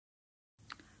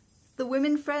The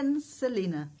Women Friends,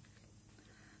 SELINA,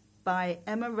 by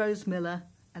Emma Rose Millar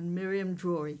and Miriam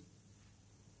Drori.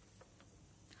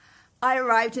 I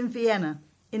arrived in Vienna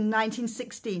in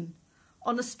 1916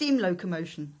 on a steam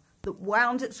locomotion that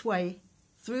wound its way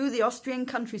through the Austrian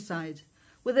countryside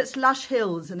with its lush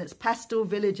hills and its pastoral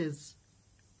villages.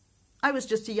 I was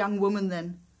just a young woman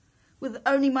then, with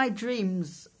only my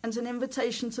dreams and an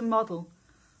invitation to model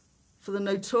for the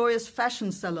notorious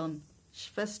fashion salon,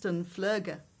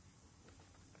 Schwesternflöge.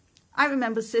 I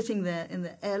remember sitting there in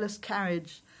the airless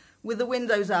carriage with the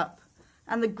windows up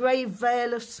and the grey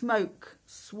veil of smoke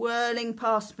swirling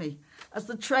past me as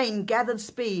the train gathered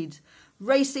speed,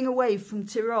 racing away from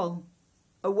Tyrol,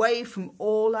 away from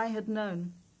all I had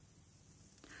known.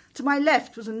 To my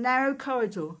left was a narrow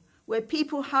corridor where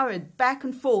people hurried back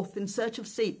and forth in search of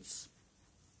seats.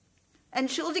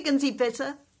 "Entschuldigen Sie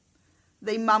bitte,"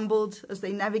 they mumbled as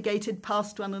they navigated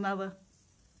past one another.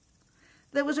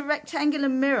 There was a rectangular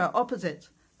mirror opposite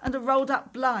and a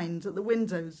rolled-up blind at the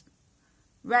windows,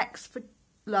 racks for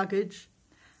luggage,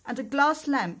 and a glass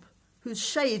lamp whose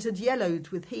shade had yellowed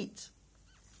with heat.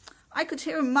 I could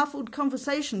hear a muffled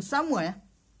conversation somewhere.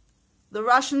 "The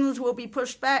Russians will be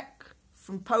pushed back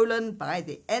from Poland by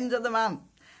the end of the month,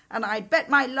 and I bet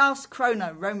my last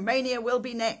krona Romania will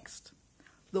be next.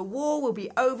 The war will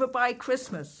be over by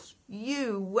Christmas.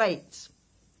 You wait."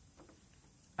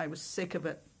 I was sick of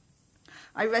it.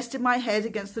 I rested my head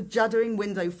against the juddering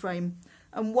window frame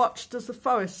and watched as the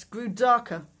forest grew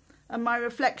darker and my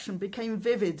reflection became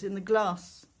vivid in the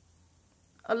glass.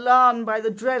 Alarmed by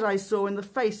the dread I saw in the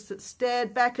face that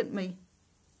stared back at me.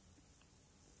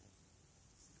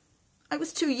 I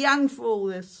was too young for all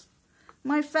this.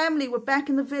 My family were back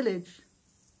in the village.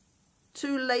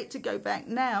 Too late to go back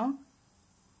now.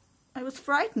 I was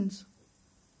frightened.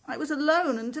 I was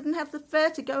alone and didn't have the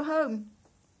fare to go home.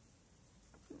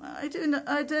 I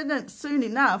didn't soon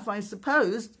enough, I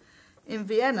supposed, in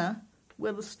Vienna,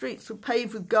 where the streets were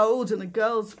paved with gold and a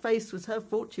girl's face was her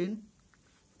fortune.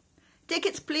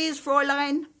 "Tickets, please,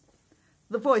 Fräulein."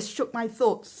 The voice shook my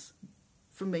thoughts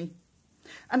from me,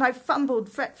 and I fumbled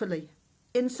fretfully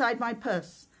inside my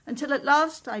purse until at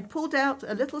last I pulled out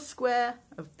a little square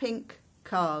of pink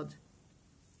card.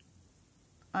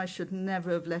 I should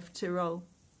never have left Tyrol.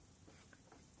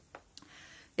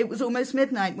 It was almost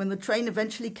midnight when the train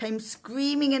eventually came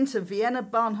screaming into Vienna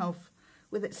Bahnhof,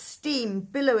 with its steam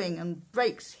billowing and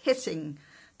brakes hissing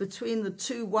between the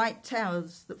two white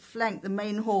towers that flanked the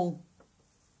main hall.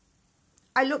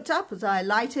 I looked up as I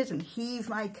alighted and heaved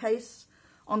my case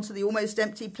onto the almost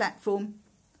empty platform,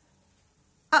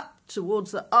 up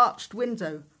towards the arched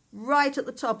window right at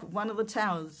the top of one of the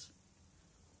towers,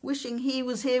 wishing he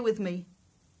was here with me.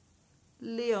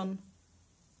 Leon.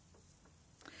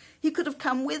 He could have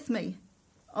come with me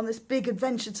on this big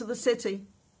adventure to the city,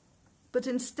 but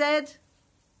instead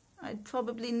I'd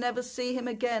probably never see him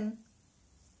again.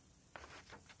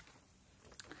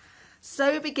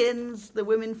 So begins The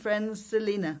Women Friends,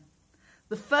 SELINA,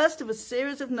 the first of a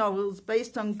series of novels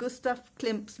based on Gustav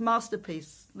Klimt's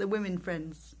masterpiece, The Women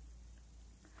Friends.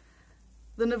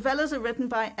 The novellas are written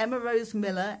by Emma Rose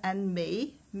Millar and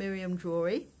me, Miriam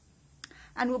Drori,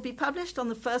 and will be published on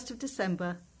the 1st of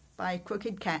December by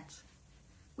Crooked Cat.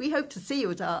 We hope to see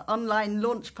you at our online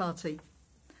launch party.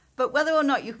 But whether or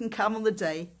not you can come on the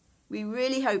day, we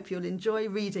really hope you'll enjoy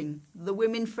reading The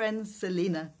Women Friends,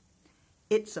 SELINA.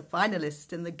 It's a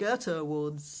finalist in the Goethe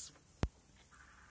Awards.